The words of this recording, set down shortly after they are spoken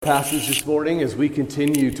Passage this morning as we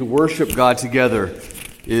continue to worship God together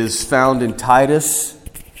is found in Titus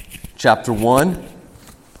chapter 1.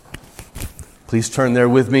 Please turn there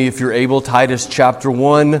with me if you're able. Titus chapter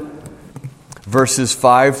 1, verses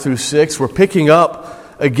 5 through 6. We're picking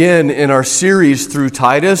up again in our series through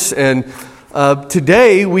Titus, and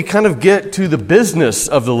today we kind of get to the business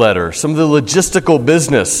of the letter, some of the logistical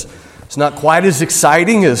business. It's not quite as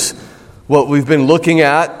exciting as what we've been looking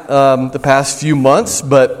at the past few months,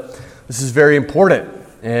 but this is very important,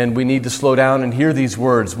 and we need to slow down and hear these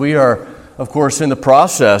words. We are, of course, in the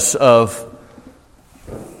process of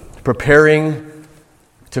preparing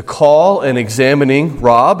to call and examining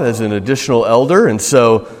Rob as an additional elder, and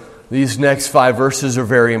so these next 5 verses are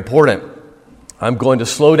very important. I'm going to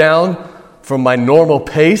slow down from my normal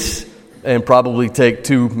pace and probably take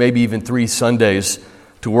 2, maybe even 3 Sundays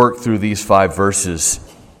to work through these 5 verses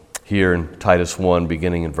here in Titus 1,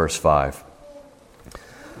 beginning in verse 5.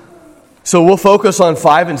 So we'll focus on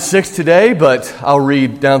 5 and 6 today, but I'll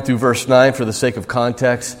read down through verse 9 for the sake of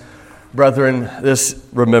context. Brethren, this,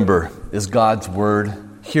 remember, is God's word.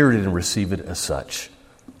 Hear it and receive it as such.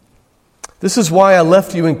 This is why I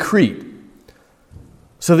left you in Crete,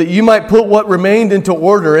 so that you might put what remained into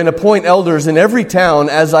order and appoint elders in every town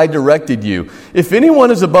as I directed you. If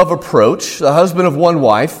anyone is above reproach, the husband of one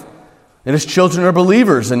wife, and his children are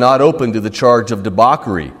believers and not open to the charge of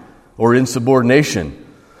debauchery or insubordination.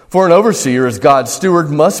 For an overseer as God's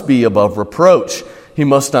steward must be above reproach. He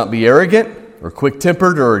must not be arrogant or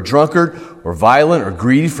quick-tempered or a drunkard or violent or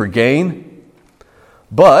greedy for gain,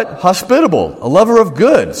 but hospitable, a lover of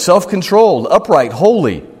good, self-controlled, upright,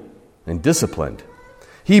 holy, and disciplined.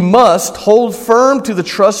 He must hold firm to the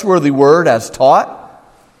trustworthy word as taught,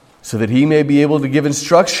 so that he may be able to give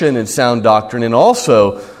instruction in sound doctrine and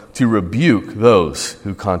also to rebuke those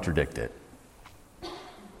who contradict it.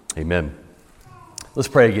 Amen. Let's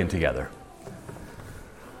pray again together.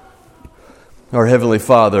 Our Heavenly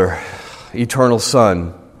Father, Eternal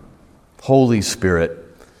Son, Holy Spirit,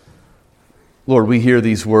 Lord, we hear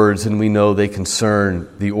these words and we know they concern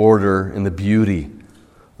the order and the beauty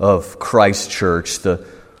of Christ's church, the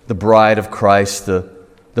bride of Christ, the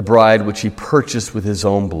bride which He purchased with His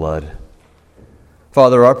own blood.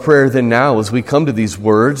 Father, our prayer then now as we come to these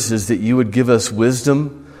words is that you would give us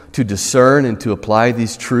wisdom to discern and to apply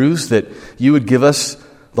these truths, that you would give us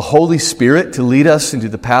the Holy Spirit to lead us into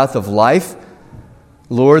the path of life.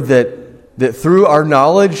 Lord, that through our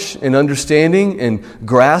knowledge and understanding and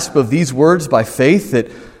grasp of these words by faith, that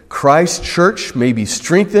Christ's church may be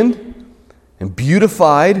strengthened and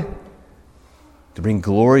beautified to bring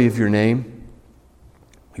glory of your name.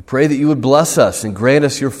 We pray that you would bless us and grant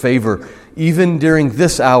us your favor even during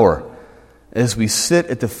this hour as we sit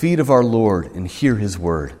at the feet of our Lord and hear His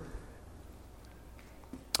word.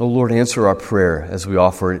 Oh Lord, answer our prayer as we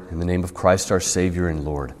offer it in the name of Christ our Savior and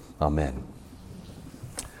Lord. Amen.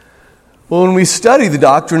 Well, when we study the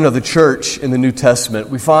doctrine of the church in the New Testament,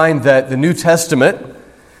 we find that the New Testament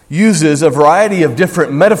uses a variety of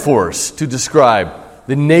different metaphors to describe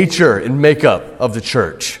the nature and makeup of the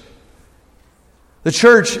church. The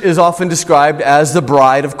church is often described as the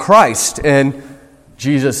bride of Christ, and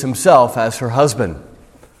Jesus Himself as her husband.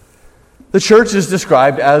 The church is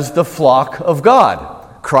described as the flock of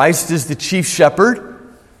God. Christ is the chief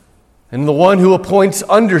shepherd and the one who appoints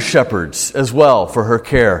under-shepherds as well for her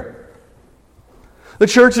care. The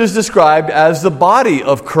church is described as the body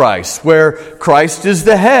of Christ, where Christ is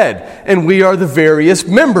the head and we are the various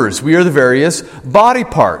members. We are the various body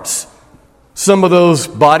parts. Some of those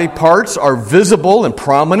body parts are visible and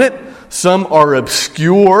prominent. Some are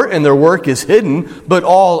obscure and their work is hidden, but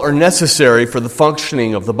all are necessary for the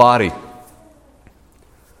functioning of the body.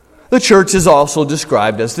 The church is also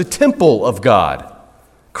described as the temple of God.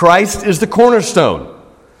 Christ is the cornerstone.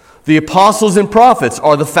 The apostles and prophets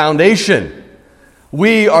are the foundation.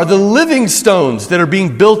 We are the living stones that are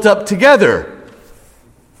being built up together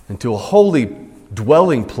into a holy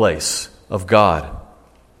dwelling place of God.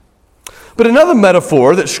 But another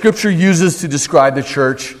metaphor that Scripture uses to describe the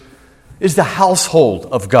church is the household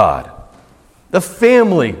of God, the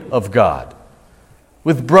family of God,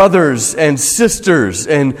 with brothers and sisters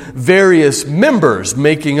and various members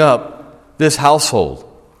making up this household.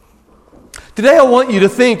 Today I want you to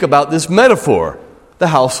think about this metaphor, the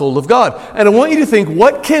household of God, and I want you to think,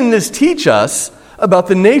 what can this teach us about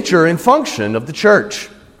the nature and function of the church?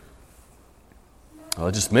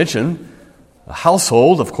 I'll just mention, a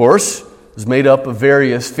household, of course, is made up of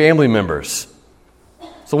various family members.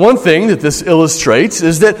 So one thing that this illustrates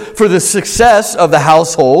is that for the success of the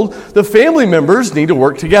household, the family members need to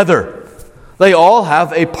work together. They all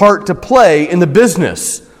have a part to play in the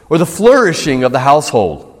business or the flourishing of the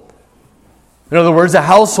household. In other words, a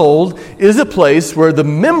household is a place where the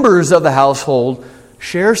members of the household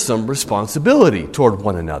share some responsibility toward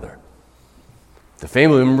one another. The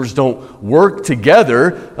family members don't work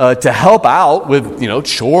together to help out with,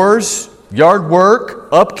 chores, yard work,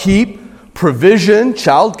 upkeep, provision,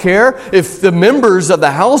 child care. If the members of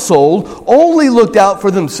the household only looked out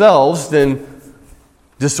for themselves, then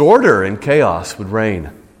disorder and chaos would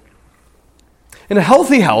reign. In a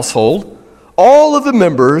healthy household, all of the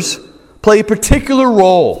members play a particular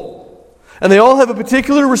role, and they all have a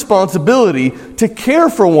particular responsibility to care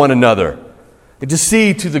for one another and to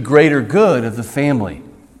see to the greater good of the family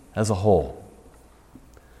as a whole.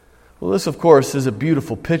 Well, this, of course, is a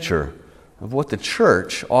beautiful picture of what the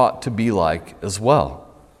church ought to be like as well.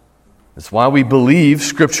 That's why we believe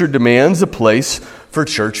Scripture demands a place for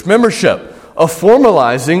church membership, a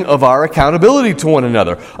formalizing of our accountability to one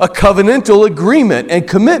another, a covenantal agreement and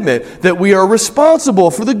commitment that we are responsible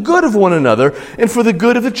for the good of one another and for the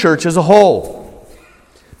good of the church as a whole.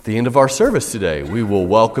 At the end of our service today, we will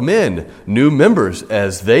welcome in new members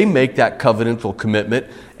as they make that covenantal commitment,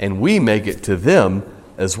 and we make it to them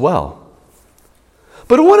as well.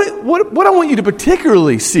 But what I want you to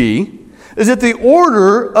particularly see is that the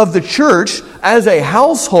order of the church as a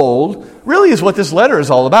household really is what this letter is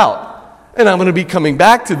all about. And I'm going to be coming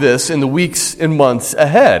back to this in the weeks and months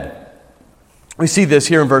ahead. We see this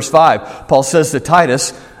here in verse 5. Paul says to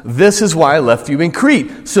Titus, "This is why I left you in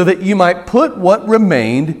Crete, so that you might put what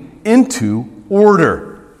remained into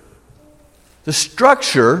order." The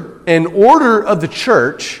structure and order of the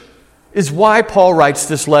church is why Paul writes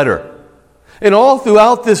this letter. And all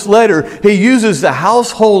throughout this letter, he uses the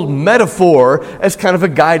household metaphor as kind of a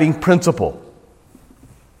guiding principle.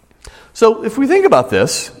 So if we think about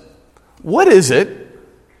this, what is it,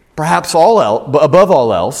 perhaps above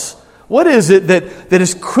all else, what is it that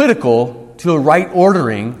is critical to the right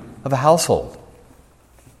ordering of a household?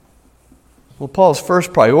 Well, Paul's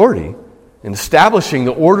first priority in establishing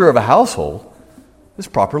the order of a household is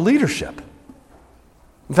proper leadership.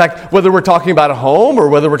 In fact, whether we're talking about a home or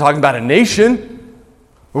whether we're talking about a nation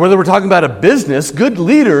or whether we're talking about a business, good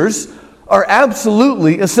leaders are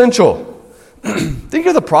absolutely essential. Think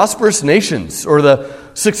of the prosperous nations or the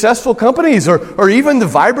successful companies or even the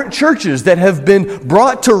vibrant churches that have been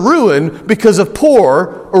brought to ruin because of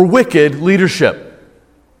poor or wicked leadership.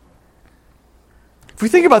 If we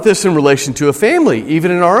think about this in relation to a family,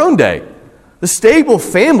 even in our own day, the stable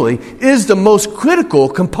family is the most critical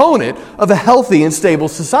component of a healthy and stable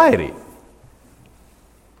society.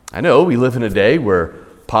 I know we live in a day where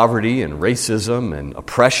poverty and racism and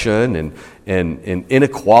oppression and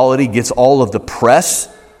inequality gets all of the press.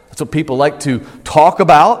 That's what people like to talk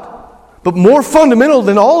about. But more fundamental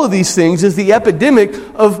than all of these things is the epidemic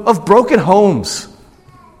of broken homes.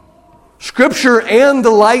 Scripture and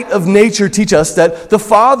the light of nature teach us that the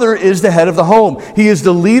father is the head of the home. He is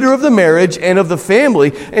the leader of the marriage and of the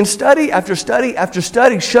family. And study after study after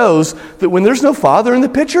study shows that when there's no father in the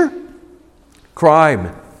picture,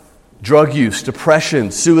 crime, drug use,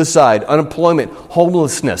 depression, suicide, unemployment,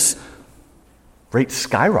 homelessness, rates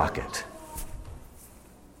skyrocket.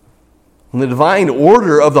 When the divine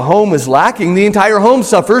order of the home is lacking, the entire home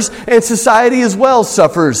suffers and society as well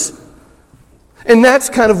suffers. And that's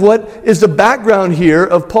kind of what is the background here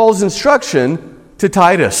of Paul's instruction to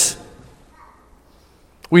Titus.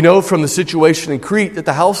 We know from the situation in Crete that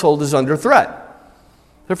the household is under threat.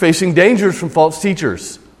 They're facing dangers from false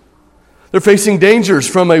teachers. They're facing dangers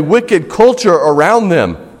from a wicked culture around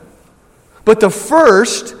them. But the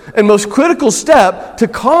first and most critical step to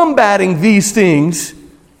combating these things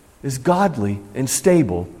is godly and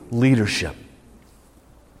stable leadership.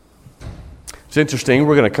 It's interesting,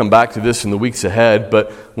 we're going to come back to this in the weeks ahead,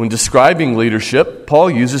 but when describing leadership, Paul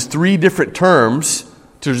uses 3 different terms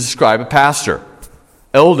to describe a pastor: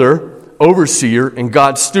 elder, overseer, and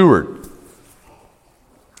God's steward.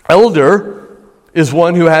 Elder is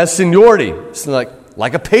one who has seniority. It's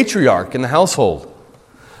like a patriarch in the household.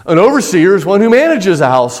 An overseer is one who manages a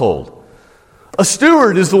household. A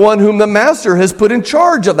steward is the one whom the master has put in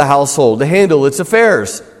charge of the household to handle its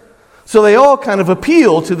affairs. So they all kind of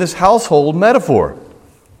appeal to this household metaphor.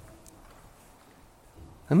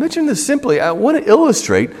 I mention this simply. I want to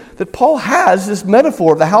illustrate that Paul has this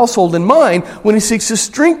metaphor of the household in mind when he seeks to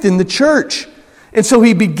strengthen the church. And so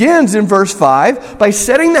he begins in verse 5 by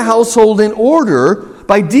setting the household in order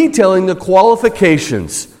by detailing the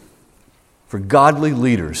qualifications for godly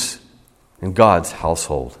leaders in God's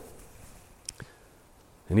household.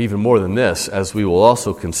 And even more than this, as we will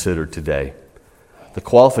also consider today, the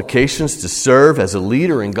qualifications to serve as a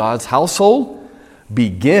leader in God's household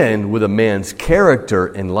begin with a man's character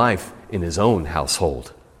and life in his own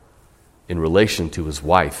household. in relation to his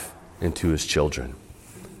wife and to his children.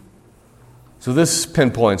 So this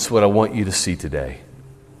pinpoints what I want you to see today.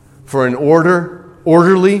 For an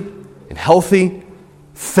orderly and healthy,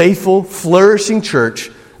 faithful, flourishing church,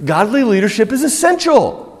 godly leadership is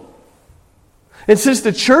essential. And since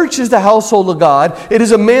the church is the household of God, it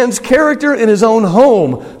is a man's character in his own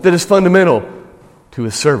home that is fundamental to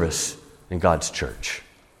his service in God's church.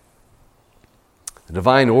 The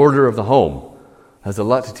divine order of the home has a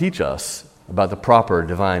lot to teach us about the proper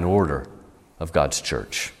divine order of God's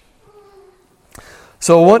church.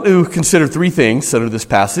 So I want to consider three things out of this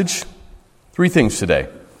passage. Three things today.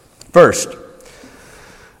 First,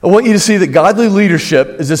 I want you to see that godly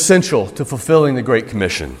leadership is essential to fulfilling the Great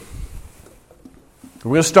Commission.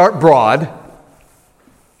 We're going to start broad.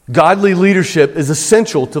 Godly leadership is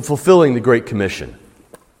essential to fulfilling the Great Commission.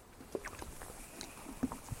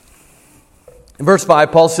 In verse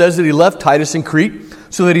 5, Paul says that he left Titus in Crete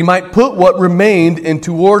so that he might put what remained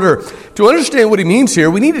into order. To understand what he means here,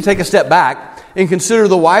 we need to take a step back and consider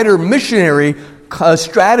the wider missionary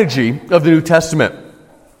strategy of the New Testament.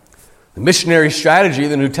 The missionary strategy of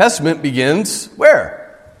the New Testament begins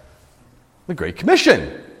where? The Great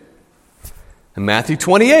Commission. In Matthew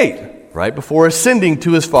 28, right before ascending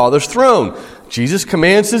to his Father's throne, Jesus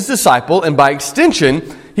commands his disciple, and by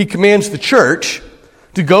extension, he commands the church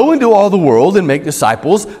to go into all the world and make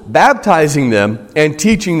disciples, baptizing them and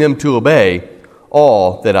teaching them to obey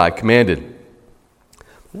all that I commanded.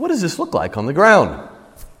 What does this look like on the ground?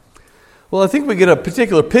 Well, I think we get a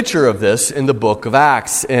particular picture of this in the book of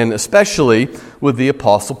Acts, and especially with the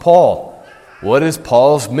Apostle Paul. What is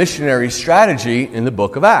Paul's missionary strategy in the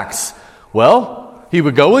book of Acts? Well, he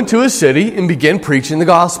would go into a city and begin preaching the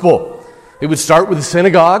gospel. He would start with the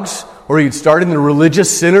synagogues, or he'd start in the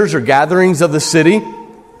religious centers or gatherings of the city.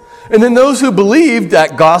 And then those who believed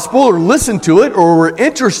that gospel or listened to it or were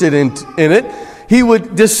interested in it, he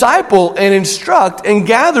would disciple and instruct and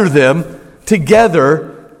gather them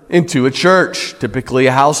together into a church, typically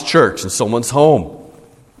a house church in someone's home.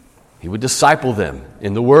 He would disciple them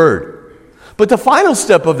in the Word. But the final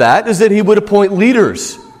step of that is that he would appoint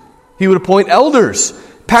leaders. He would appoint elders,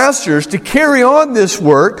 pastors, to carry on this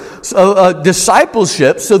work,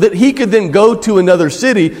 discipleship, so that he could then go to another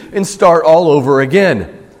city and start all over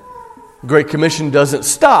again. The Great Commission doesn't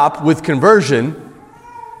stop with conversion.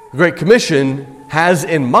 The Great Commission has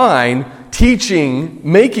in mind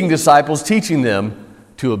making disciples, teaching them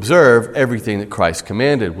to observe everything that Christ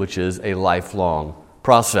commanded, which is a lifelong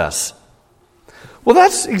process. Well,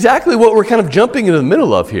 that's exactly what we're kind of jumping into the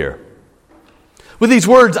middle of here. With these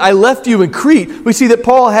words, I left you in Crete, we see that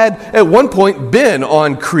Paul had at one point been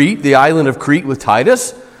on Crete, the island of Crete, with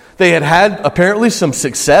Titus. They had apparently some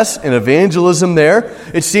success in evangelism there.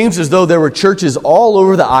 It seems as though there were churches all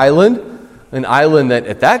over the island, an island that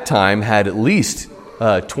at that time had at least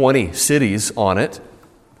 20 cities on it.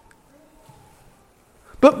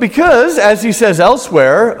 But because, as he says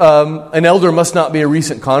elsewhere, an elder must not be a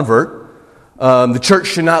recent convert, the church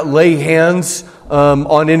should not lay hands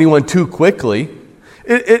on anyone too quickly.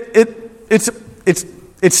 It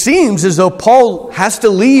seems as though Paul has to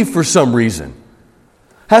leave for some reason.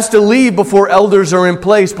 Has to leave before elders are in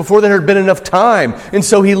place, before there had been enough time. And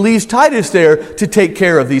so he leaves Titus there to take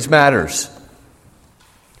care of these matters.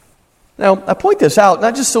 Now, I point this out,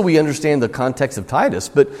 not just so we understand the context of Titus,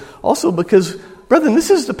 but also because, brethren, this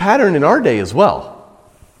is the pattern in our day as well.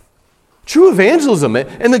 True evangelism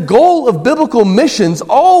and the goal of biblical missions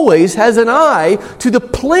always has an eye to the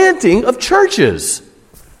planting of churches.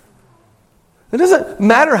 It doesn't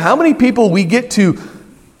matter how many people we get to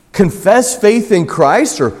confess faith in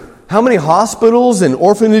Christ or how many hospitals and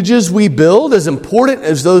orphanages we build, as important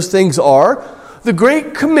as those things are, the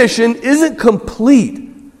Great Commission isn't complete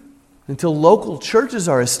until local churches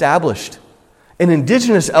are established and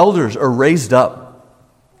indigenous elders are raised up.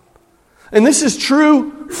 And this is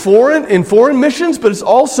true in foreign missions, but it's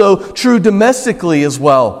also true domestically as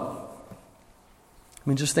well. I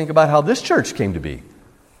mean, just think about how this church came to be.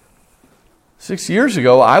 6 years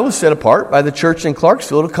ago, I was set apart by the church in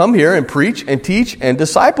Clarksville to come here and preach and teach and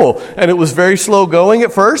disciple. And it was very slow going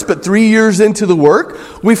at first, but 3 years into the work,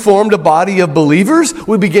 we formed a body of believers.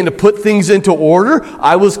 We began to put things into order.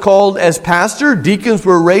 I was called as pastor. Deacons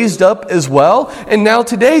were raised up as well. And now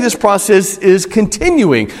today, this process is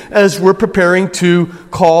continuing as we're preparing to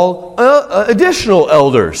call additional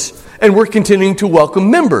elders. And we're continuing to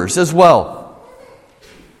welcome members as well.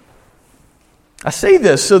 I say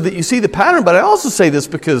this so that you see the pattern, but I also say this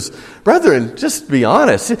because, brethren, just to be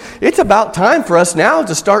honest, it's about time for us now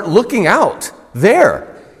to start looking out there.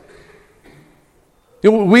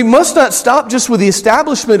 We must not stop just with the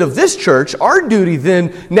establishment of this church. Our duty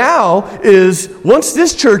then now is, once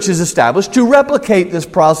this church is established, to replicate this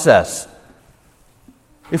process.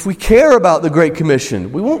 If we care about the Great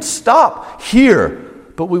Commission, we won't stop here,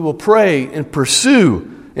 but we will pray and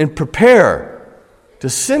pursue and prepare to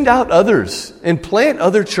send out others and plant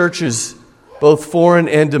other churches, both foreign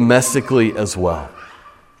and domestically as well.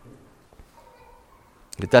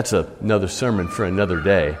 But that's another sermon for another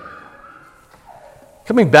day.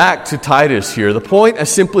 Coming back to Titus here, the point I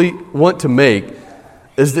simply want to make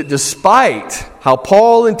is that despite how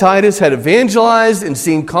Paul and Titus had evangelized and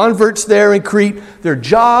seen converts there in Crete, their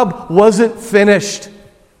job wasn't finished.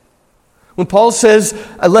 When Paul says,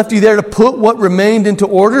 I left you there to put what remained into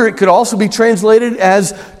order, it could also be translated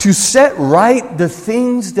as to set right the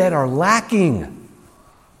things that are lacking.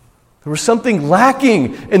 There was something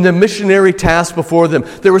lacking in the missionary task before them.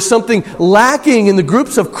 There was something lacking in the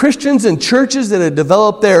groups of Christians and churches that had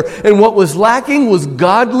developed there. And what was lacking was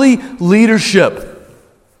godly leadership.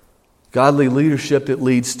 Godly leadership that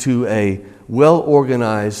leads to a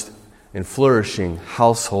well-organized and flourishing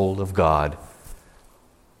household of God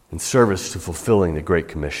in service to fulfilling the Great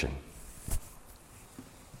Commission.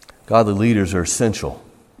 Godly leaders are essential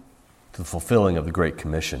to the fulfilling of the Great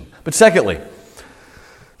Commission. But secondly,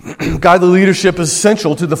 godly leadership is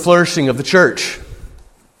essential to the flourishing of the church.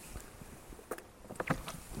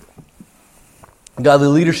 Godly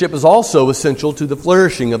leadership is also essential to the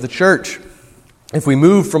flourishing of the church. If we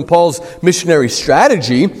move from Paul's missionary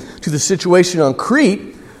strategy to the situation on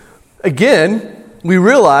Crete, again, we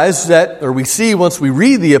realize that, or we see once we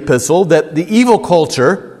read the epistle, that the evil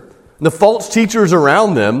culture, the false teachers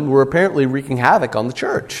around them, were apparently wreaking havoc on the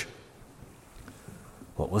church.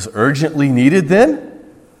 What was urgently needed then?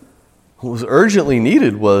 What was urgently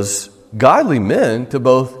needed was godly men to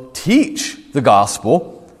both teach the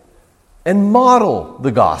gospel and model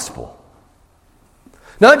the gospel.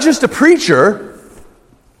 Not just a preacher,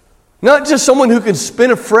 not just someone who can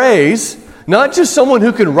spin a phrase, not just someone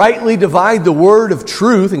who can rightly divide the word of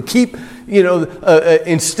truth and keep,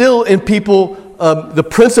 instill in people the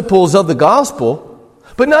principles of the gospel,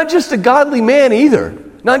 but not just a godly man either,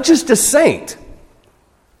 not just a saint,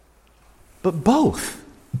 but both.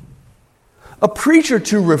 A preacher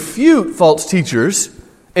to refute false teachers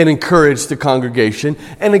and encourage the congregation,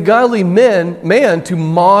 and a godly man to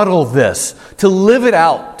model this, to live it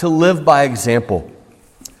out, to live by example.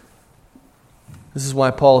 This is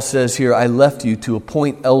why Paul says here, I left you to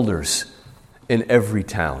appoint elders in every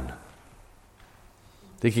town.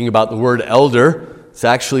 Thinking about the word elder, it's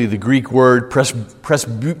actually the Greek word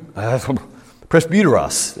presbyteros.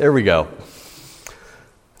 There we go.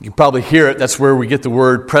 You can probably hear it. That's where we get the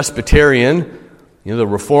word Presbyterian. The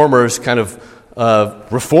Reformers kind of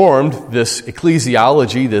reformed this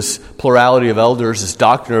ecclesiology, this plurality of elders, this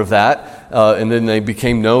doctrine of that, and then they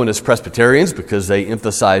became known as Presbyterians because they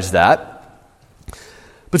emphasized that.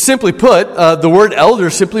 But simply put, the word elder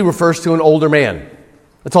simply refers to an older man.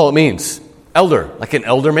 That's all it means. Elder, like an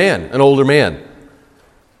elder man, an older man.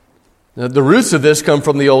 Now, the roots of this come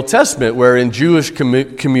from the Old Testament, where in Jewish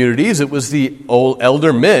communities, it was the old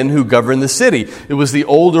elder men who governed the city. It was the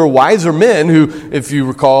older, wiser men who, if you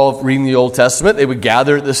recall reading the Old Testament, they would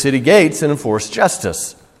gather at the city gates and enforce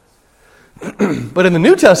justice. But in the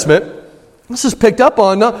New Testament, this is picked up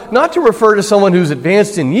on not to refer to someone who's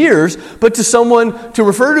advanced in years, but to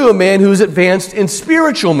refer to a man who's advanced in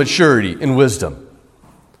spiritual maturity and wisdom.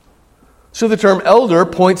 So the term elder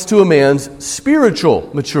points to a man's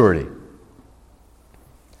spiritual maturity.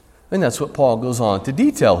 And that's what Paul goes on to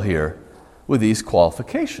detail here with these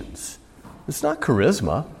qualifications. It's not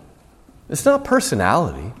charisma. It's not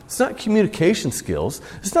personality. It's not communication skills.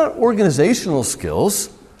 It's not organizational skills.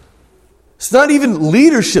 It's not even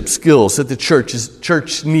leadership skills that the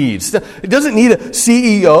church needs. It doesn't need a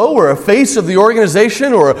CEO or a face of the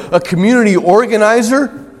organization or a community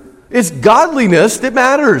organizer. It's godliness that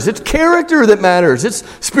matters. It's character that matters. It's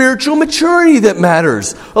spiritual maturity that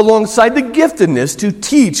matters, alongside the giftedness to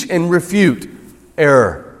teach and refute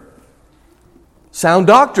error. Sound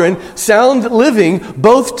doctrine, sound living,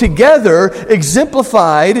 both together,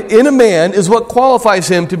 exemplified in a man, is what qualifies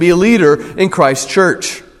him to be a leader in Christ's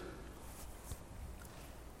church.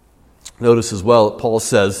 Notice as well that Paul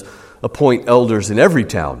says, appoint elders in every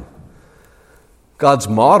town. God's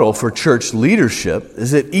model for church leadership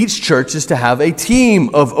is that each church is to have a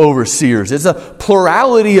team of overseers. It's a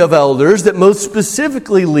plurality of elders that most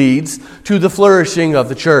specifically leads to the flourishing of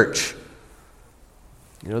the church.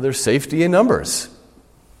 There's safety in numbers.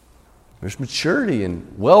 There's maturity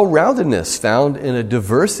and well-roundedness found in a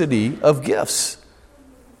diversity of gifts.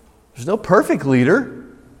 There's no perfect leader.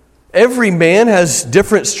 Every man has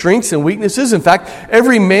different strengths and weaknesses. In fact,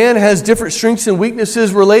 every man has different strengths and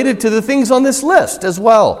weaknesses related to the things on this list as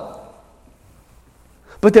well.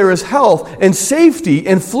 But there is health and safety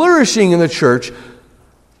and flourishing in the church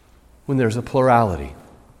when there's a plurality.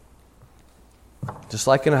 Just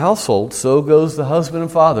like in a household, so goes the husband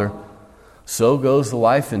and father. So goes the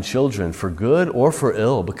wife and children, for good or for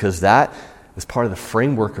ill, because that is part of the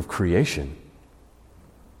framework of creation.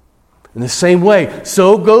 In the same way,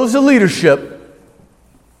 so goes the leadership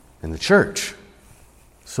in the church.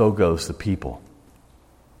 So goes the people.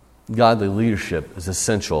 Godly leadership is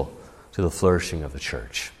essential to the flourishing of the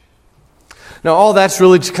church. Now, all that's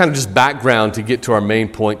really just background to get to our main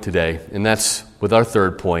point today, and that's with our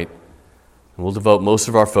third point, and we'll devote most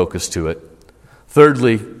of our focus to it.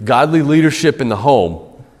 Thirdly, godly leadership in the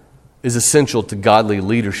home is essential to godly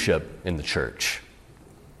leadership in the church.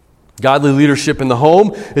 Godly leadership in the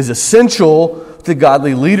home is essential to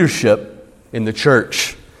godly leadership in the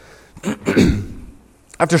church.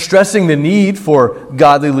 After stressing the need for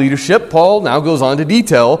godly leadership, Paul now goes on to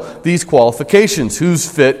detail these qualifications. Who's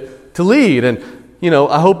fit to lead? And,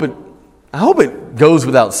 I hope it goes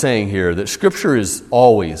without saying here that Scripture is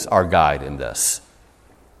always our guide in this.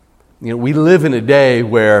 We live in a day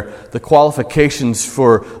where the qualifications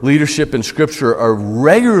for leadership in Scripture are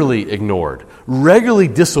regularly ignored, regularly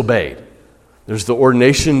disobeyed. There's the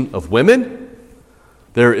ordination of women.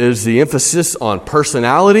 There is the emphasis on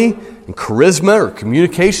personality and charisma or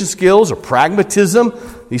communication skills or pragmatism.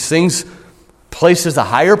 These things placed as a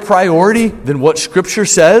higher priority than what Scripture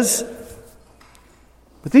says.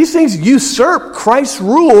 But these things usurp Christ's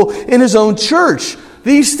rule in His own church.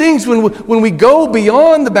 These things, when we go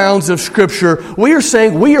beyond the bounds of Scripture, we are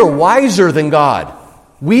saying we are wiser than God.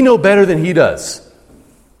 We know better than He does.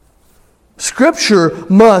 Scripture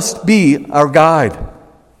must be our guide.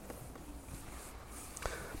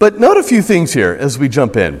 But note a few things here as we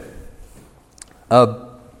jump in. Note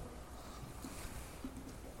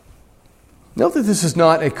that this is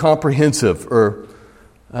not a comprehensive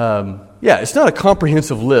it's not a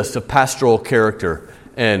comprehensive list of pastoral character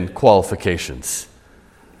and qualifications.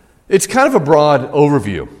 It's kind of a broad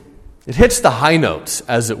overview. It hits the high notes,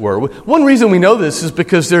 as it were. One reason we know this is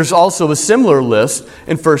because there's also a similar list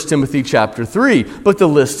in 1 Timothy chapter 3, but the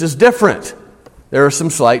list is different. There are some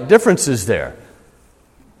slight differences there.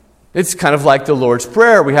 It's kind of like the Lord's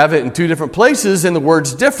Prayer. We have it in two different places, and the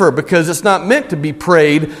words differ because it's not meant to be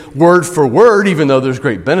prayed word for word, even though there's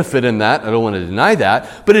great benefit in that. I don't want to deny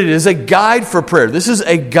that. But it is a guide for prayer. This is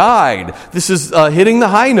a guide. This is hitting the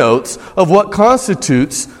high notes of what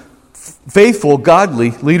constitutes faithful,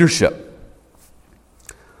 godly leadership.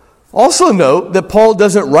 Also note that Paul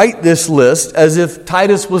doesn't write this list as if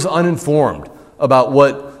Titus was uninformed about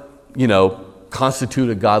what,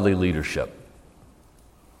 constituted godly leadership.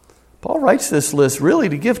 Paul writes this list really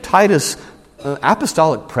to give Titus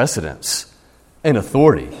apostolic precedence and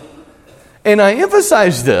authority. And I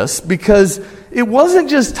emphasize this because it wasn't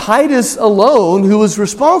just Titus alone who was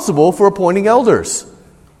responsible for appointing elders.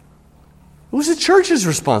 It was the church's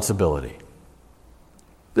responsibility.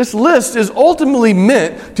 This list is ultimately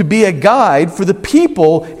meant to be a guide for the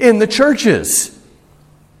people in the churches.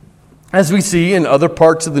 As we see in other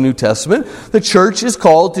parts of the New Testament, the church is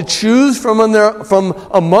called to choose from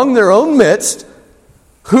among their own midst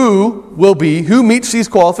who meets these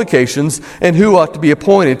qualifications and who ought to be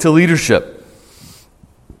appointed to leadership.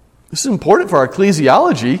 This is important for our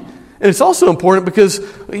ecclesiology, and it's also important because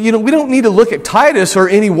we don't need to look at Titus or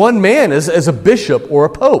any one man as a bishop or a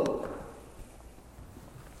pope.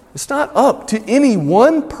 It's not up to any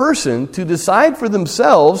one person to decide for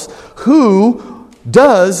themselves who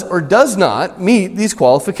does or does not meet these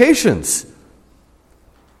qualifications.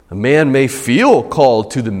 A man may feel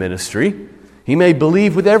called to the ministry. He may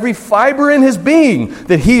believe with every fiber in his being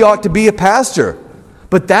that he ought to be a pastor.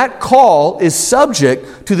 But that call is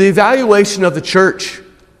subject to the evaluation of the church.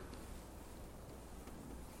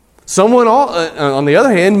 Someone, on the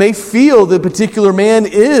other hand, may feel that a particular man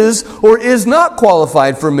is or is not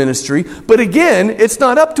qualified for ministry, but again, it's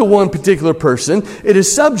not up to one particular person. It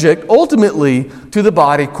is subject, ultimately, to the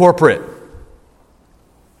body corporate.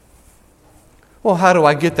 Well, how do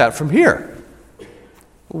I get that from here?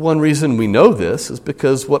 One reason we know this is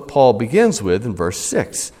because what Paul begins with in verse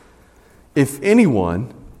 6. If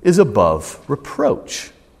anyone is above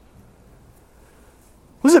reproach.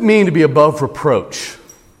 What does it mean to be above reproach?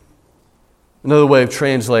 Another way of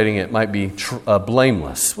translating it might be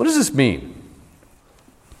blameless. What does this mean?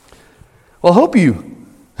 Well, I hope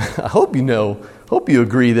you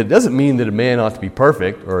agree that it doesn't mean that a man ought to be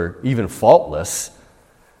perfect or even faultless.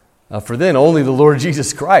 For then, only the Lord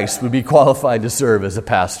Jesus Christ would be qualified to serve as a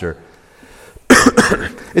pastor.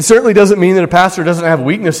 It certainly doesn't mean that a pastor doesn't have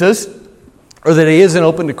weaknesses, or that he isn't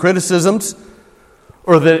open to criticisms,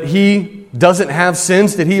 or that he doesn't have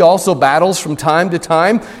sins that he also battles from time to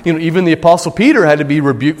time. Even the Apostle Peter had to be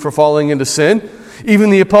rebuked for falling into sin. Even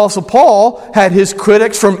the Apostle Paul had his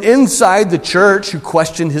critics from inside the church who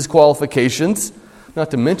questioned his qualifications,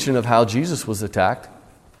 not to mention of how Jesus was attacked.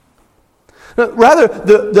 Rather,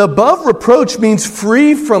 the above reproach means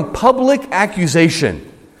free from public accusation.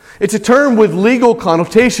 It's a term with legal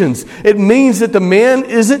connotations. It means that the man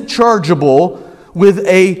isn't chargeable with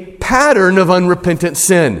a pattern of unrepentant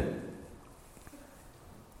sin.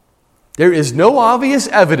 There is no obvious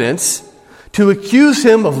evidence to accuse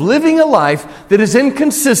him of living a life that is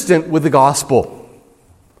inconsistent with the gospel.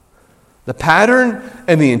 The pattern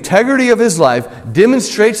and the integrity of his life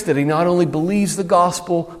demonstrates that he not only believes the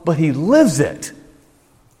gospel, but he lives it.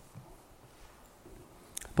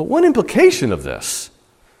 But one implication of this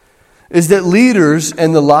is that leaders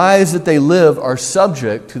and the lives that they live are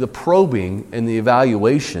subject to the probing and the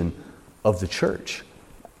evaluation of the church.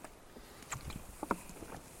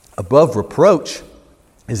 Above reproach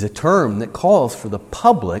is a term that calls for the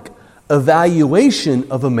public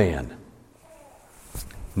evaluation of a man.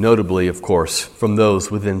 Notably, of course, from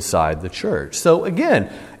those within inside the church. So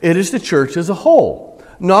again, it is the church as a whole,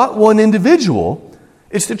 not one individual.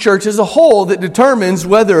 It's the church as a whole that determines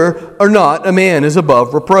whether or not a man is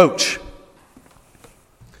above reproach.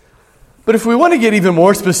 But if we want to get even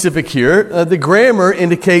more specific here, the grammar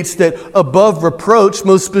indicates that above reproach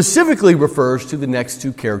most specifically refers to the next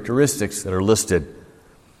two characteristics that are listed: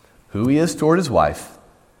 who he is toward his wife,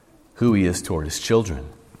 who he is toward his children.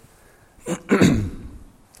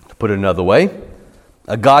 To put it another way,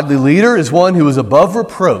 a godly leader is one who is above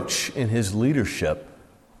reproach in his leadership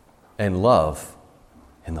and love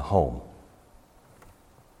in the home.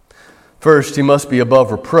 First, he must be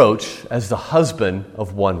above reproach as the husband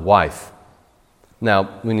of one wife.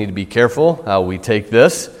 Now, we need to be careful how we take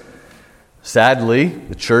this. Sadly,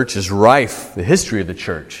 the church is rife, the history of the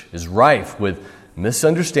church is rife with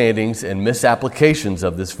misunderstandings and misapplications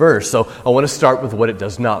of this verse. So I want to start with what it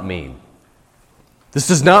does not mean. This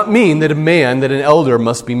does not mean that an elder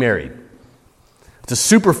must be married. It's a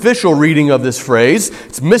superficial reading of this phrase.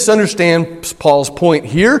 It misunderstands Paul's point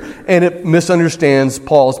here, and it misunderstands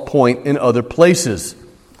Paul's point in other places.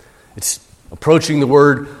 It's approaching the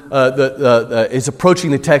word. It's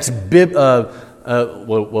approaching the text.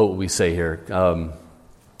 What would we say here?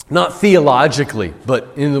 Not theologically,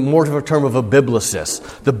 but in the more of a term of a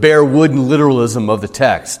biblicist, the bare wooden literalism of the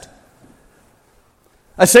text.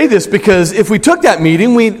 I say this because if we took that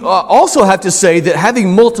meaning, we also have to say that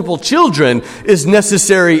having multiple children is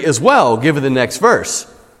necessary as well, given the next verse.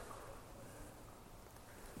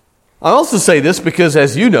 I also say this because,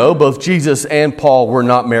 as you know, both Jesus and Paul were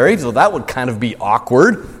not married, so that would kind of be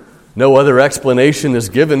awkward. No other explanation is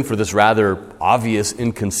given for this rather obvious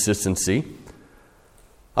inconsistency.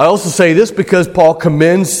 I also say this because Paul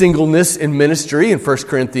commends singleness in ministry in 1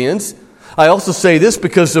 Corinthians. I also say this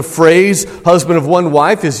because the phrase husband of one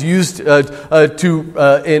wife is used in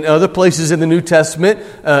other places in the New Testament,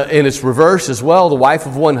 in its reverse as well, the wife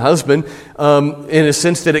of one husband, in a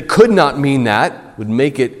sense that it could not mean that, would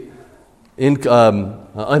make it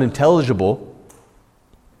unintelligible.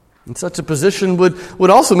 And such a position would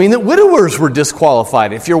also mean that widowers were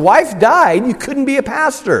disqualified. If your wife died, you couldn't be a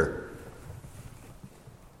pastor.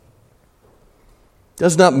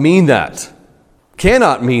 Does not mean that.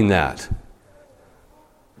 Cannot mean that.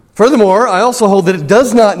 Furthermore, I also hold that it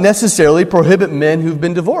does not necessarily prohibit men who've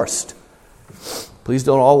been divorced. Please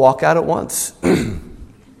don't all walk out at once.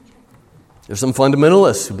 There's some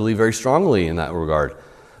fundamentalists who believe very strongly in that regard.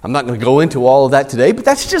 I'm not going to go into all of that today, but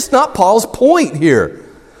that's just not Paul's point here.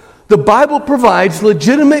 The Bible provides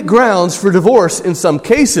legitimate grounds for divorce in some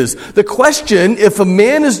cases. The question, if a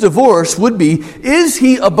man is divorced, would be, is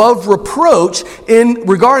he above reproach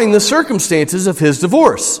regarding the circumstances of his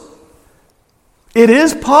divorce? It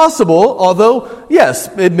is possible, although, yes,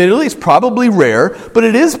 admittedly, it's probably rare, but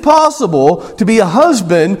it is possible to be a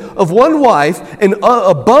husband of one wife and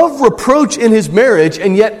above reproach in his marriage,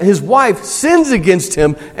 and yet his wife sins against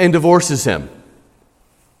him and divorces him.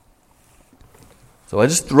 So I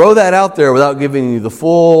just throw that out there without giving you the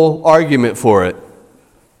full argument for it,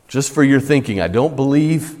 just for your thinking. I don't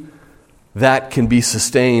believe that can be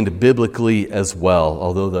sustained biblically as well,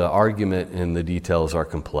 although the argument and the details are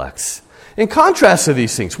complex. In contrast to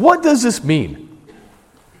these things, what does this mean?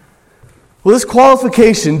 Well, this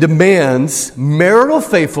qualification demands marital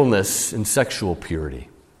faithfulness and sexual purity.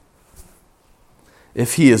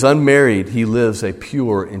 If he is unmarried, he lives a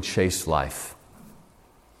pure and chaste life.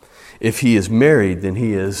 If he is married, then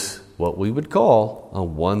he is what we would call a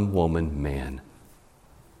one-woman man.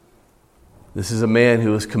 This is a man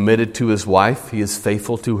who is committed to his wife. He is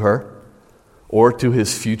faithful to her or to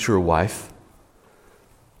his future wife.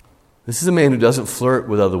 This is a man who doesn't flirt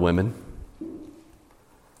with other women.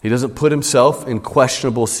 He doesn't put himself in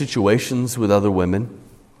questionable situations with other women.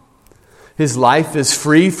 His life is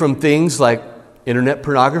free from things like internet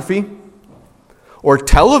pornography or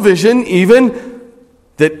television,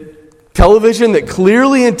 television that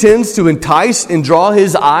clearly intends to entice and draw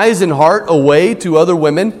his eyes and heart away to other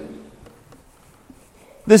women.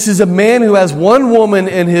 This is a man who has one woman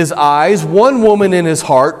in his eyes, one woman in his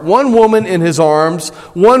heart, one woman in his arms,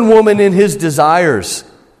 one woman in his desires.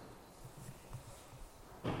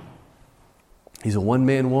 He's a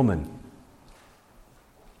one-man woman.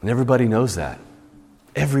 And everybody knows that.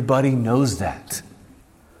 Everybody knows that.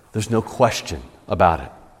 There's no question about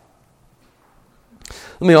it.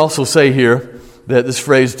 Let me also say here that this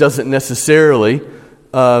phrase doesn't necessarily,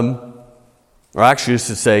 or actually I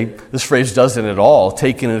should say, this phrase doesn't at all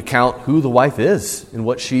take into account who the wife is and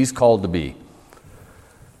what she's called to be.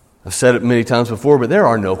 I've said it many times before, but there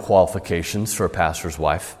are no qualifications for a pastor's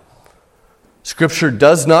wife. Scripture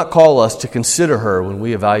does not call us to consider her when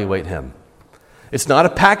we evaluate him. It's not a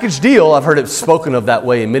package deal. I've heard it spoken of that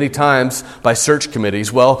way many times by search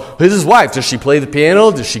committees. Well, who's his wife? Does she play the piano?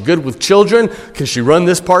 Is she good with children? Can she run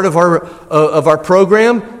this part of our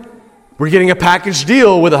program? We're getting a package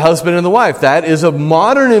deal with a husband and the wife. That is a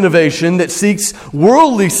modern innovation that seeks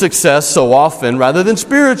worldly success so often rather than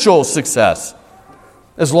spiritual success.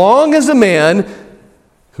 As long as a man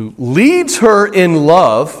who leads her in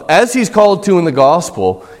love, as he's called to in the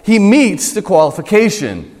gospel, he meets the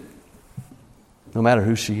qualification, no matter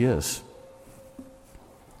who she is.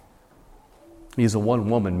 He's a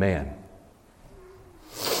one-woman man.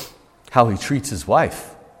 How he treats his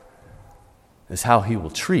wife is how he will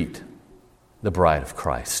treat the bride of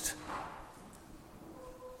Christ.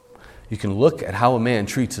 You can look at how a man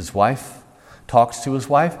treats his wife, talks to his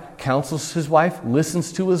wife, counsels his wife,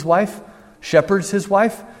 listens to his wife, shepherds his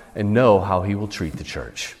wife, and know how he will treat the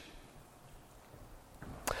church.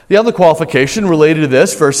 The other qualification related to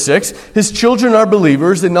this, verse 6, his children are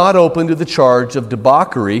believers and not open to the charge of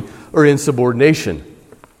debauchery or insubordination.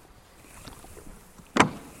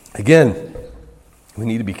 Again, we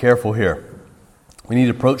need to be careful here. We need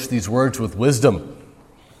to approach these words with wisdom.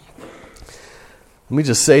 Let me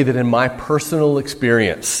just say that in my personal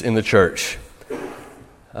experience in the church,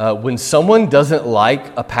 when someone doesn't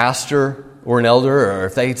like a pastor or an elder, or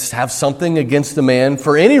if they have something against the man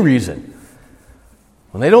for any reason,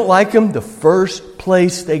 when they don't like him, the first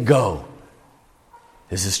place they go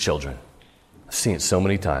is his children. I've seen it so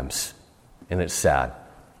many times, and it's sad.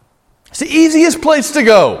 It's the easiest place to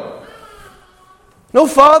go. No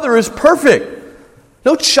father is perfect.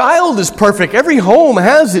 No child is perfect. Every home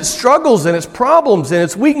has its struggles and its problems and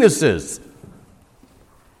its weaknesses.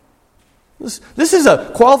 This is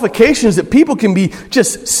a qualifications that people can be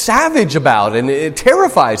just savage about, and it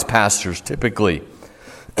terrifies pastors typically.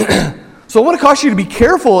 So I want to caution you to be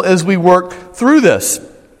careful as we work through this.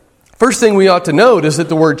 First thing we ought to note is that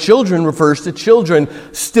the word children refers to children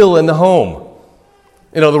still in the home.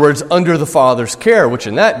 In other words, under the father's care, which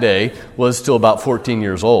in that day was still about 14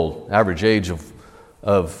 years old. Average age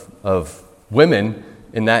of women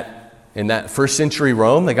in that first century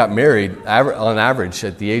Rome, they got married on average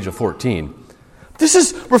at the age of 14. This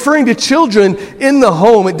is referring to children in the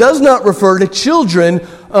home. It does not refer to children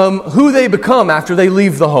who they become after they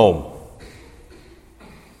leave the home.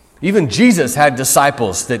 Even Jesus had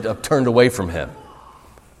disciples that turned away from him.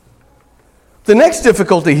 The next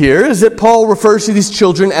difficulty here is that Paul refers to these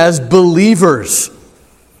children as believers.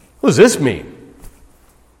 What does this mean?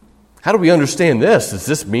 How do we understand this? Does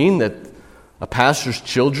this mean that a pastor's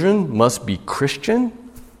children must be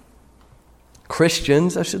Christian?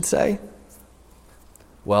 Christians, I should say.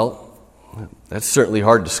 Well, that's certainly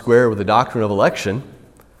hard to square with the doctrine of election.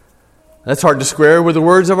 That's hard to square with the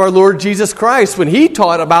words of our Lord Jesus Christ when he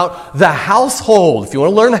taught about the household. If you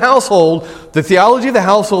want to learn the household, the theology of the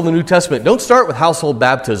household in the New Testament, don't start with household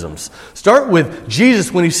baptisms. Start with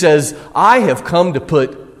Jesus when he says, I have come to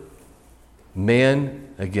put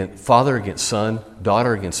man against father against son,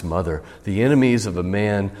 daughter against mother. The enemies of a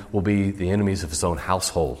man will be the enemies of his own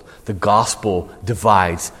household. The gospel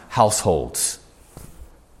divides households.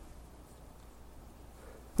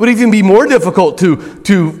 It would even be more difficult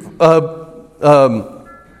to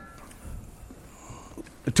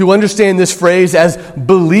understand this phrase as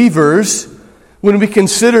believers when we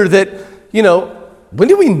consider that, when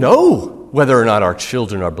do we know whether or not our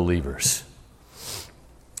children are believers.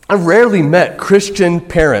 I've rarely met Christian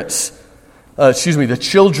parents, the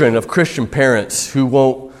children of Christian parents who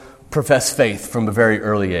won't profess faith from a very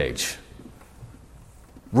early age.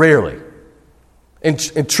 Rarely.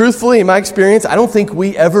 And truthfully, in my experience, I don't think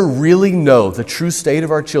we ever really know the true state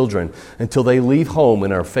of our children until they leave home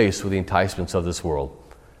and are faced with the enticements of this world.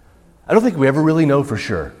 I don't think we ever really know for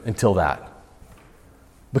sure until that.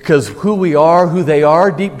 Because who we are, who they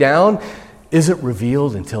are deep down, isn't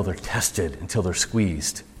revealed until they're tested, until they're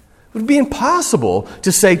squeezed. It would be impossible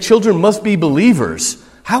to say children must be believers.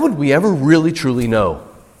 How would we ever really truly know?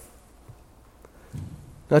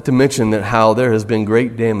 Not to mention that how there has been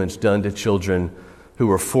great damage done to children who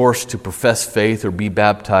are forced to profess faith or be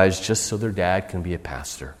baptized just so their dad can be a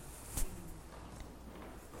pastor.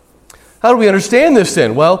 How do we understand this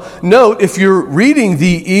then? Well, note, if you're reading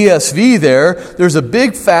the ESV there's a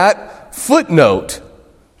big fat footnote.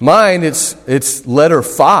 Mine, it's letter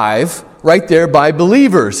 5, right there by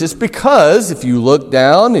believers. It's because, if you look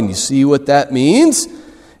down and you see what that means,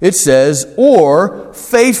 it says, or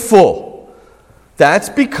faithful. That's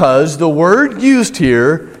because the word used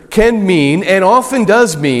here can mean, and often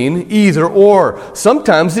does mean, either or.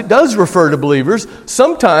 Sometimes it does refer to believers.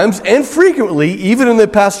 Sometimes, and frequently, even in the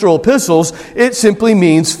pastoral epistles, it simply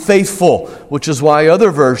means faithful, which is why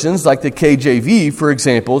other versions, like the KJV, for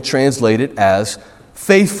example, translate it as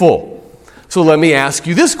faithful. So let me ask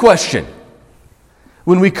you this question.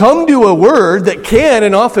 When we come to a word that can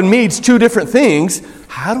and often means two different things,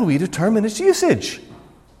 how do we determine its usage?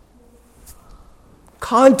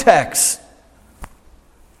 Context.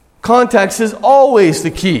 Context is always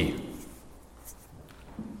the key.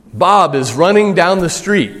 Bob is running down the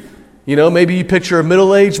street. Maybe you picture a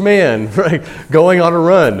middle-aged man, right, going on a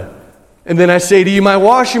run. And then I say to you, my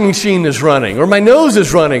washing machine is running, or my nose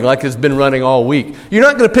is running like it's been running all week. You're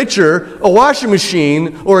not going to picture a washing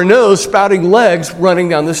machine or a nose sprouting legs running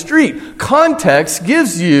down the street. Context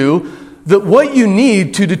gives you what you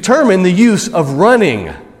need to determine the use of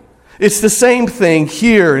running. It's the same thing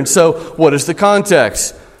here. And so, what is the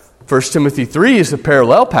context? 1 Timothy 3 is a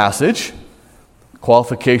parallel passage.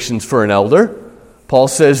 Qualifications for an elder. Paul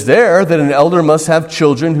says there that an elder must have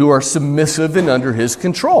children who are submissive and under his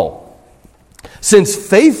control. Since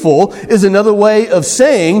faithful is another way of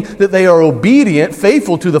saying that they are obedient,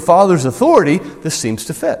 faithful to the father's authority, this seems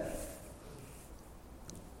to fit.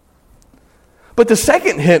 But the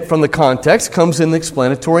second hint from the context comes in the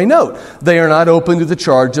explanatory note. They are not open to the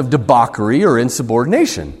charge of debauchery or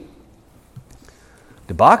insubordination.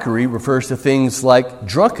 Debauchery refers to things like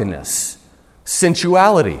drunkenness,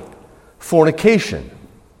 sensuality, fornication,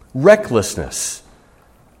 recklessness.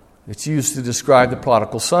 It's used to describe the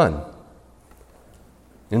prodigal son.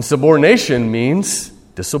 Insubordination means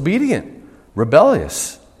disobedient,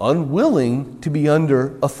 rebellious, unwilling to be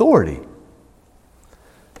under authority.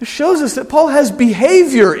 This shows us that Paul has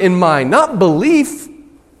behavior in mind, not belief.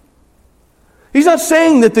 He's not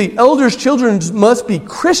saying that the elders' children must be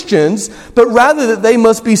Christians, but rather that they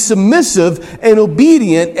must be submissive and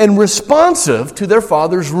obedient and responsive to their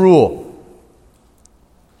father's rule.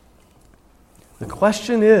 The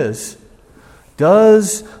question is,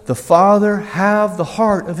 does the father have the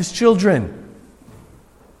heart of his children?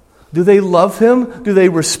 Do they love him? Do they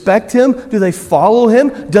respect him? Do they follow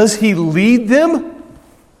him? Does he lead them?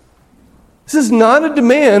 This is not a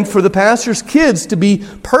demand for the pastor's kids to be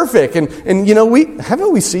perfect. And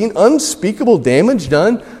haven't we seen unspeakable damage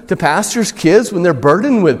done to pastors' kids when they're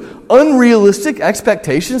burdened with unrealistic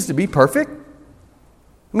expectations to be perfect?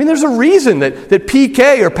 I mean, there's a reason that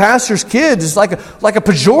PK or pastor's kids is like a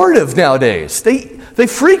pejorative nowadays. They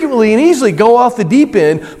frequently and easily go off the deep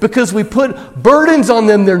end because we put burdens on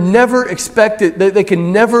them they're never expected, they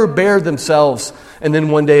can never bear themselves, and then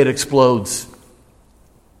one day it explodes.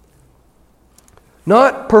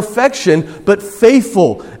 Not perfection, but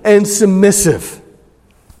faithful and submissive.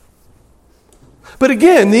 But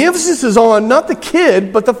again, the emphasis is on not the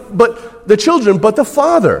kid, but the children, but the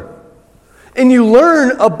father. And you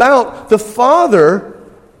learn about the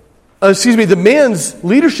the man's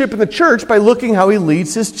leadership in the church by looking how he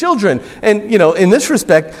leads his children. And, in this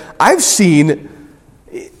respect, I've seen,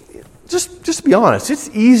 just to be honest, it's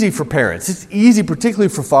easy for parents, it's easy particularly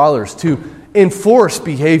for fathers to enforce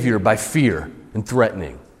behavior by fear and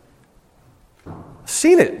threatening. I've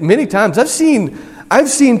seen it many times. I've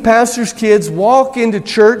seen pastors' kids walk into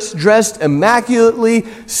church dressed immaculately,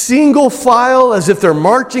 single file as if they're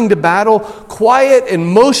marching to battle, quiet and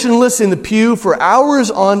motionless in the pew for hours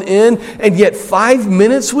on end, and yet 5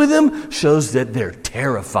 minutes with him shows that they're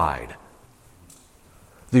terrified.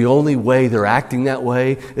 The only way they're acting that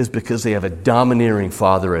way is because they have a domineering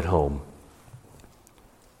father at home.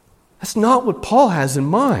 That's not what Paul has in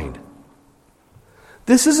mind.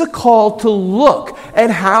 This is a call to look at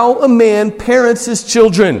how a man parents his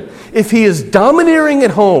children. If he is domineering at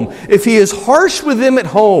home, if he is harsh with them at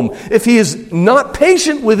home, if he is not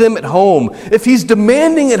patient with them at home, if he's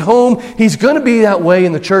demanding at home, he's going to be that way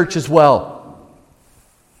in the church as well.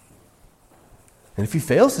 And if he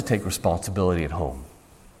fails to take responsibility at home,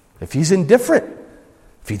 if he's indifferent,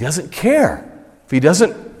 if he doesn't care, if he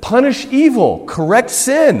doesn't punish evil, correct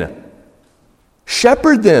sin,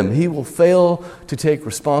 shepherd them, he will fail to take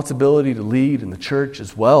responsibility to lead in the church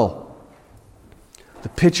as well. The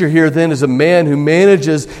picture here then is a man who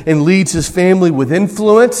manages and leads his family with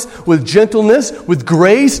influence, with gentleness, with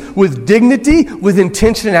grace, with dignity, with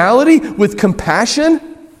intentionality, with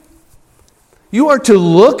compassion. You are to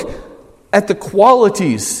look at the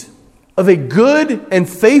qualities of a good and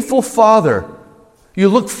faithful father. You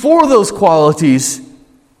look for those qualities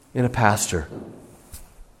in a pastor,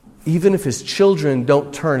 even if his children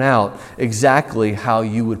don't turn out exactly how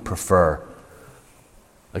you would prefer.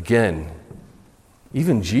 Again,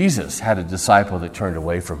 even Jesus had a disciple that turned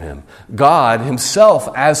away from him. God himself,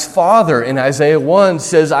 as Father in Isaiah 1,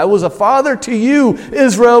 says, I was a father to you,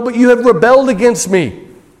 Israel, but you have rebelled against me.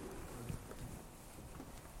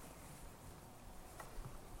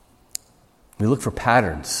 We look for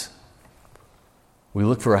patterns. We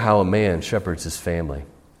look for how a man shepherds his family.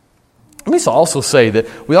 Let me also say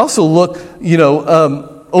that we also look,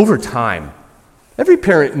 over time. Every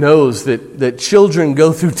parent knows that children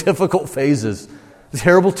go through difficult phases. The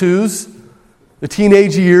terrible twos, the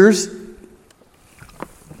teenage years.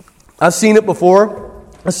 I've seen it before.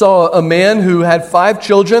 I saw a man who had 5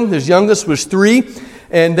 children. His youngest was 3,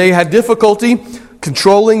 and they had difficulty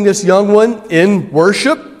controlling this young one in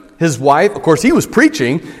worship. His wife, of course, he was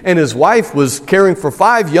preaching, and his wife was caring for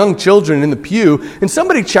 5 young children in the pew. And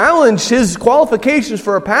somebody challenged his qualifications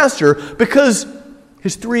for a pastor because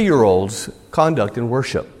his 3-year-old's conduct in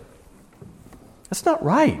worship. That's not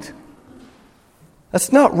right.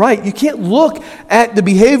 That's not right. You can't look at the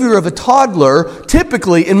behavior of a toddler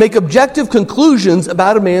typically and make objective conclusions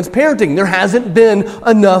about a man's parenting. There hasn't been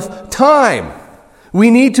enough time. We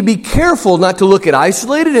need to be careful not to look at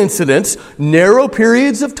isolated incidents, narrow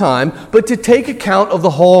periods of time, but to take account of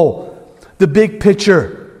the whole, the big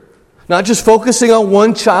picture. Not just focusing on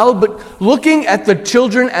one child, but looking at the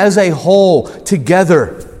children as a whole,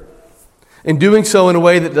 together. And doing so in a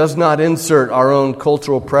way that does not insert our own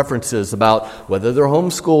cultural preferences about whether they're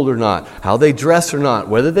homeschooled or not, how they dress or not,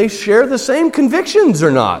 whether they share the same convictions or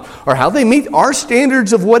not, or how they meet our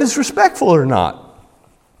standards of what is respectful or not.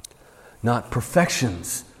 Not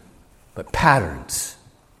perfections, but patterns.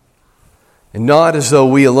 And not as though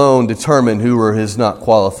we alone determine who or is not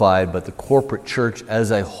qualified, but the corporate church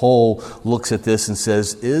as a whole looks at this and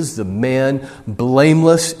says, is the man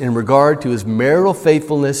blameless in regard to his marital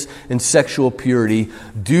faithfulness and sexual purity?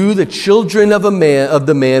 Do the children of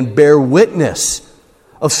the man bear witness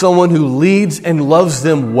of someone who leads and loves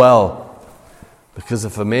them well? Because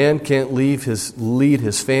if a man can't lead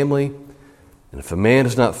his family, and if a man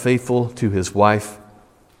is not faithful to his wife,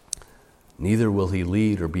 neither will he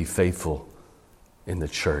lead or be faithful in the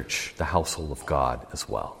church, the household of God as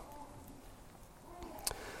well.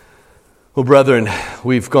 Well, brethren,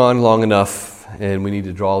 we've gone long enough, and we need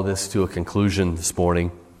to draw this to a conclusion this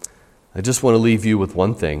morning. I just want to leave you with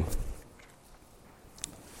one thing.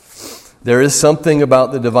 There is something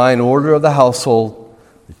about the divine order of the household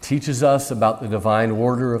that teaches us about the divine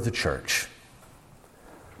order of the church.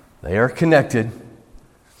 They are connected,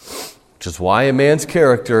 which is why a man's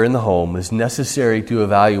character in the home is necessary to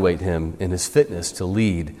evaluate him in his fitness to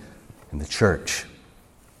lead in the church.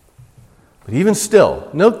 But even still,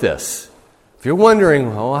 note this. If you're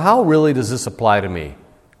wondering, well, how really does this apply to me?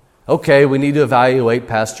 Okay, we need to evaluate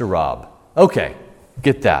Pastor Rob. Okay,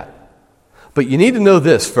 get that. But you need to know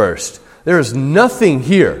this first. There is nothing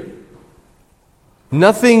here,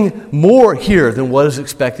 nothing more here than what is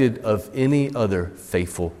expected of any other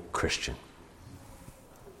faithful Christian.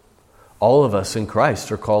 All of us in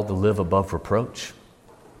Christ are called to live above reproach.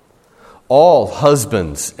 All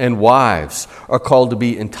husbands and wives are called to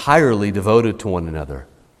be entirely devoted to one another.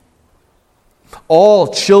 All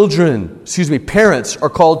parents are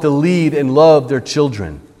called to lead and love their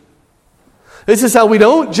children. This is how we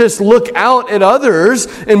don't just look out at others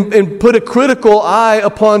and put a critical eye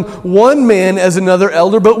upon one man as another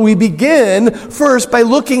elder, but we begin first by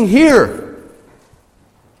looking here.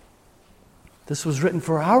 This was written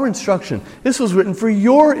for our instruction. This was written for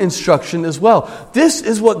your instruction as well. This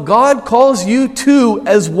is what God calls you to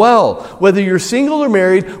as well. Whether you're single or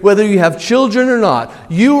married, whether you have children or not,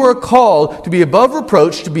 you are called to be above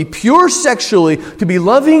reproach, to be pure sexually, to be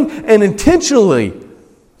loving and intentionally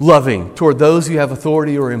loving toward those you have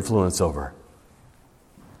authority or influence over.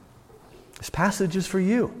 This passage is for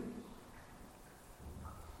you.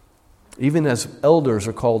 Even as elders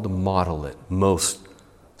are called to model it most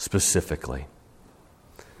specifically.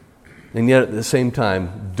 And yet at the same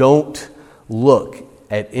time, don't look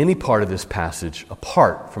at any part of this passage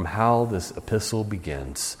apart from how this epistle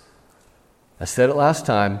begins. I said it last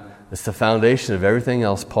time, it's the foundation of everything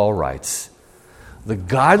else Paul writes. The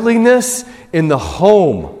godliness in the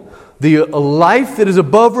home, the life that is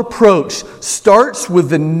above reproach, starts with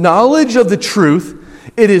the knowledge of the truth.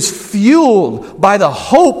 It is fueled by the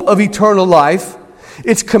hope of eternal life.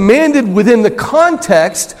 It's commanded within the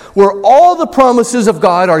context where all the promises of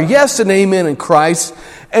God are yes and amen in Christ.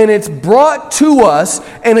 And it's brought to us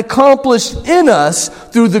and accomplished in us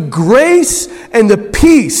through the grace and the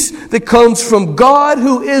peace that comes from God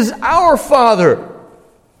who is our Father.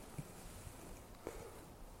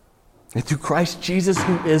 And through Christ Jesus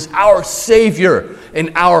who is our Savior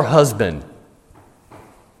and our husband.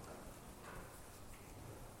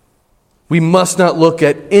 We must not look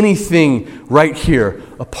at anything right here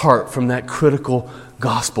apart from that critical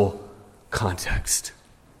gospel context.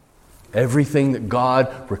 Everything that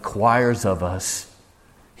God requires of us,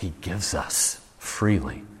 He gives us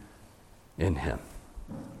freely in Him.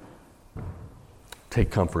 Take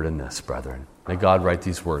comfort in this, brethren. May God write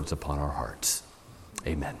these words upon our hearts.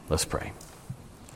 Amen. Let's pray.